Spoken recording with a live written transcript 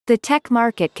The tech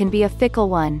market can be a fickle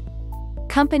one.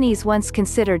 Companies once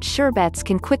considered sure bets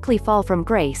can quickly fall from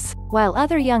grace, while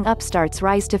other young upstarts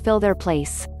rise to fill their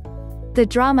place. The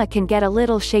drama can get a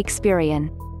little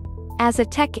Shakespearean. As a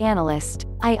tech analyst,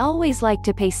 I always like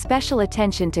to pay special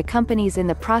attention to companies in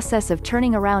the process of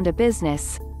turning around a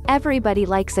business. Everybody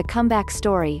likes a comeback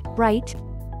story, right?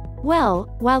 Well,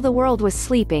 while the world was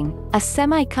sleeping, a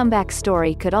semi-comeback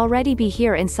story could already be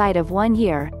here inside of 1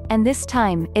 year, and this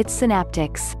time, it's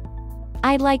Synaptics.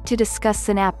 I'd like to discuss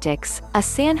Synaptics, a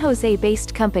San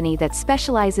Jose-based company that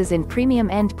specializes in premium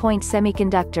endpoint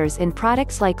semiconductors in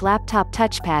products like laptop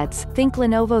touchpads, think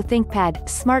Lenovo ThinkPad,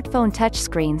 smartphone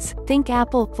touchscreens, think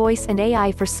Apple Voice and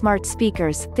AI for smart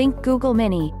speakers, think Google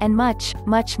Mini, and much,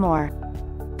 much more.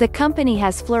 The company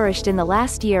has flourished in the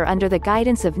last year under the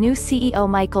guidance of new CEO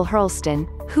Michael Hurlston,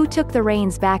 who took the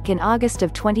reins back in August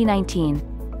of 2019.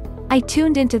 I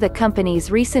tuned into the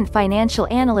company's recent Financial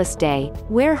Analyst Day,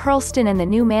 where Hurlston and the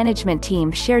new management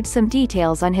team shared some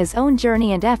details on his own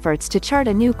journey and efforts to chart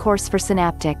a new course for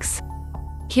Synaptics.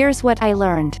 Here's what I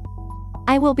learned.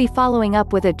 I will be following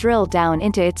up with a drill down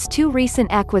into its two recent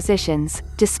acquisitions,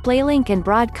 DisplayLink and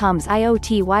Broadcom's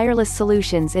IoT wireless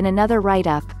solutions in another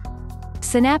write-up.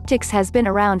 Synaptics has been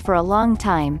around for a long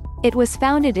time. It was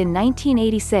founded in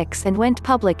 1986 and went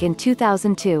public in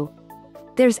 2002.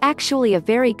 There's actually a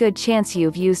very good chance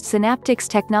you've used Synaptics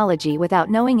technology without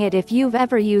knowing it if you've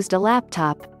ever used a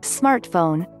laptop,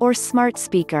 smartphone, or smart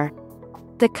speaker.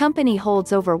 The company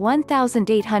holds over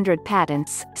 1,800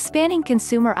 patents, spanning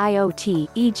consumer IoT,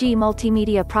 e.g.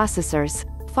 multimedia processors,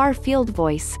 far-field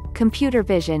voice, computer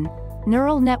vision,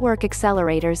 neural network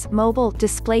accelerators, mobile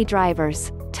display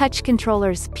drivers, touch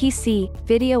controllers, PC,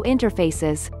 video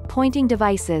interfaces, pointing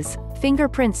devices,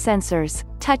 fingerprint sensors,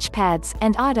 touchpads,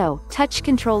 and auto touch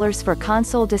controllers for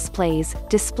console displays,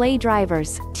 display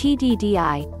drivers,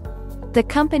 TDDI. The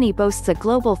company boasts a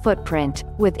global footprint,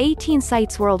 with 18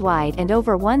 sites worldwide and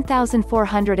over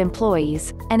 1,400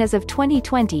 employees, and as of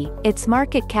 2020, its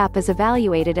market cap is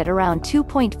evaluated at around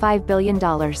 $2.5 billion.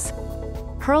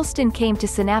 Hurlston came to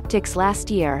Synaptics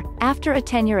last year, after a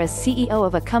tenure as CEO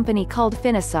of a company called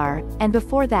Finisar, and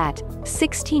before that,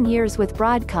 16 years with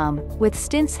Broadcom, with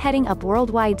stints heading up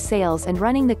worldwide sales and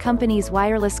running the company's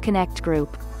Wireless Connect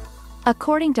group.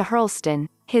 According to Hurlston,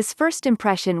 his first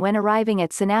impression when arriving at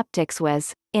Synaptics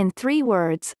was, in 3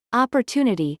 words,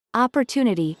 opportunity,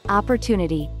 opportunity,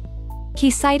 opportunity. He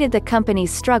cited the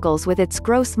company's struggles with its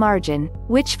gross margin,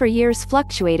 which for years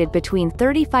fluctuated between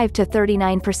 35% to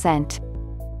 39%.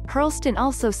 Hurlston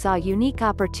also saw unique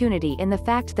opportunity in the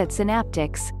fact that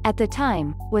Synaptics, at the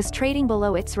time, was trading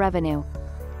below its revenue.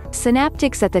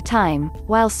 Synaptics at the time,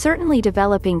 while certainly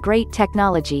developing great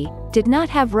technology, did not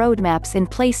have roadmaps in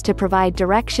place to provide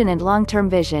direction and long-term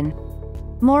vision.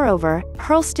 Moreover,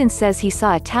 Hurlston says he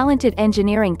saw a talented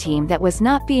engineering team that was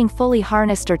not being fully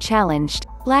harnessed or challenged,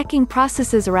 lacking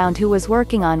processes around who was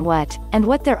working on what, and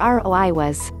what their ROI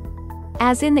was.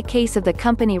 As in the case of the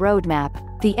company roadmap,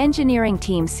 the engineering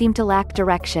team seemed to lack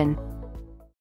direction.